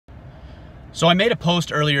So I made a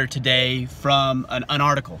post earlier today from an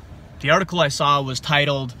article. The article I saw was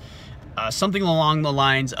titled something along the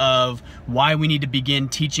lines of why we need to begin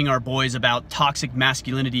teaching our boys about toxic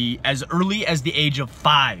masculinity as early as the age of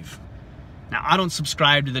 5. Now, I don't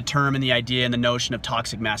subscribe to the term and the idea and the notion of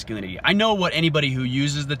toxic masculinity. I know what anybody who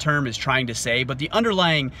uses the term is trying to say, but the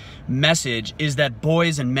underlying message is that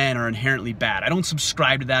boys and men are inherently bad. I don't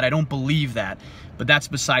subscribe to that. I don't believe that, but that's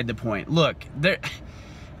beside the point. Look,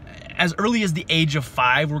 as early as the age of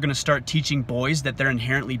 5, we're going to start teaching boys that they're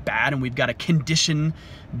inherently bad, and we've got to condition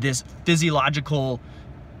this physiological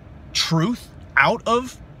truth out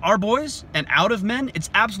of our boys and out of men. It's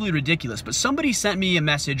absolutely ridiculous. But somebody sent me a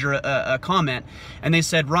message or a comment, and they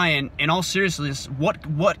said, Ryan, in all seriousness,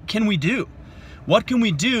 what can we do? What can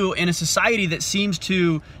we do in a society that seems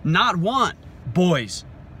to not want boys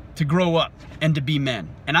to grow up and to be men?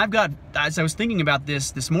 And I've got, as I was thinking about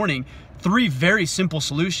this morning, 3 very simple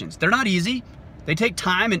solutions. They're not easy. They take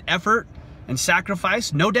time and effort and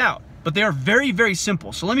sacrifice, no doubt, but they are very, very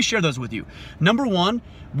simple. So let me share those with you. Number 1,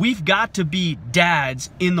 we've got to be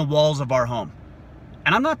dads in the walls of our home.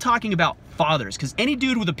 And I'm not talking about fathers, because any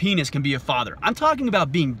dude with a penis can be a father. I'm talking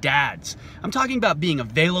about being dads. I'm talking about being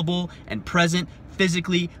available and present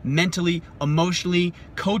physically, mentally, emotionally,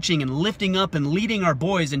 coaching and lifting up and leading our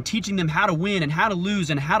boys and teaching them how to win and how to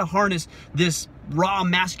lose and how to harness this raw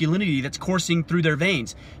masculinity that's coursing through their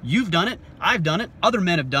veins. You've done it, I've done it, other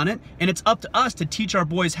men have done it, and it's up to us to teach our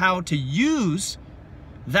boys how to use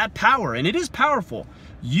that power, and it is powerful.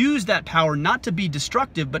 Use that power not to be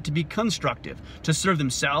destructive, but to be constructive, to serve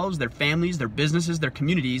themselves, their families, their businesses, their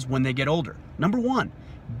communities when they get older. Number 1,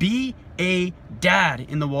 be a dad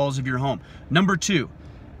in the walls of your home. Number 2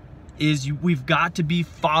 is we've got to be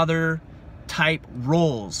father type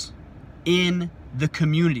roles in the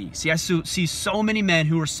community. See, I see so many men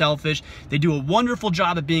who are selfish. They do a wonderful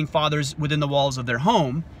job at being fathers within the walls of their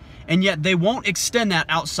home, and yet they won't extend that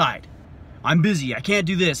outside. I'm busy, I can't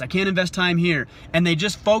do this, I can't invest time here, and they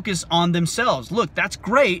just focus on themselves. Look, that's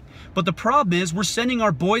great, but the problem is we're sending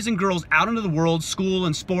our boys and girls out into the world, school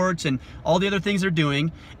and sports and all the other things they're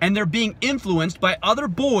doing, and they're being influenced by other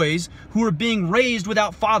boys who are being raised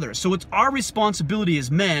without fathers. So it's our responsibility as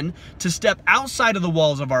men to step outside of the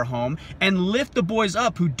walls of our home and lift the boys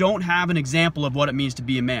up who don't have an example of what it means to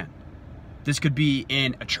be a man. This could be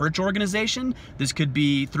in a church organization. This could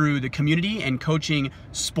be through the community and coaching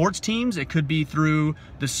sports teams. It could be through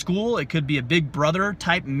the school. It could be a big brother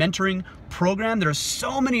type mentoring program. There are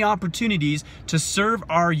so many opportunities to serve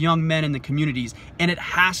our young men in the communities, and it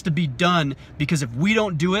has to be done, because if we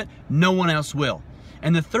don't do it, no one else will.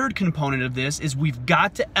 And the third component of this is we've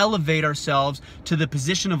got to elevate ourselves to the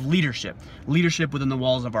position of leadership. Leadership within the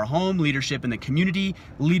walls of our home, leadership in the community,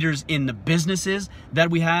 leaders in the businesses that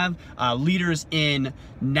we have, leaders in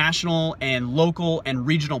national and local and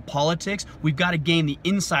regional politics. We've got to gain the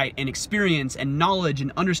insight and experience and knowledge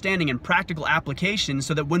and understanding and practical application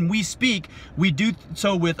so that when we speak, we do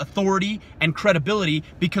so with authority and credibility,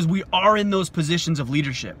 because we are in those positions of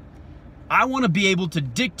leadership. I want to be able to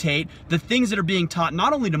dictate the things that are being taught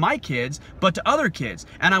not only to my kids, but to other kids.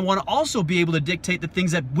 And I want to also be able to dictate the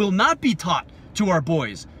things that will not be taught to our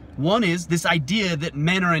boys. One is this idea that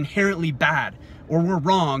men are inherently bad, or we're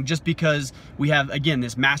wrong just because we have, again,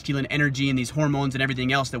 this masculine energy and these hormones and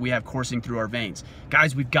everything else that we have coursing through our veins.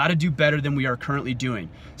 Guys, we've got to do better than we are currently doing.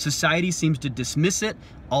 Society seems to dismiss it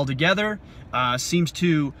altogether, seems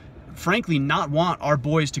to frankly not want our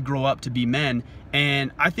boys to grow up to be men,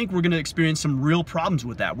 and I think we're going to experience some real problems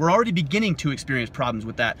with that. We're already beginning to experience problems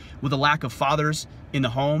with that, with a lack of fathers in the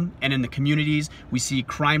home and in the communities. We see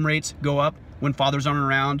crime rates go up when fathers aren't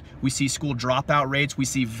around. We see school dropout rates. We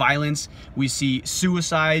see violence. We see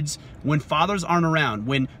suicides when fathers aren't around.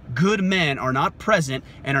 When good men are not present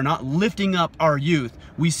and are not lifting up our youth,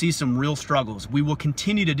 we see some real struggles. We will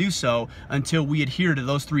continue to do so until we adhere to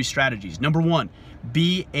those 3 strategies. Number 1,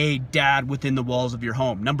 be a dad within the walls of your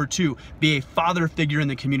home. Number 2, be a father figure in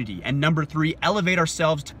the community. And number 3, elevate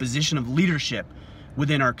ourselves to a position of leadership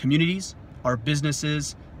within our communities, our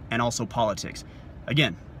businesses, and also politics.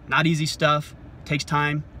 Again, not easy stuff. Takes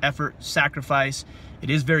time, effort, sacrifice.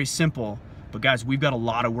 It is very simple, but guys, we've got a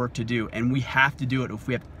lot of work to do, and we have to do it if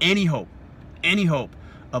we have any hope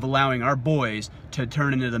of allowing our boys to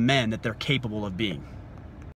turn into the men that they're capable of being.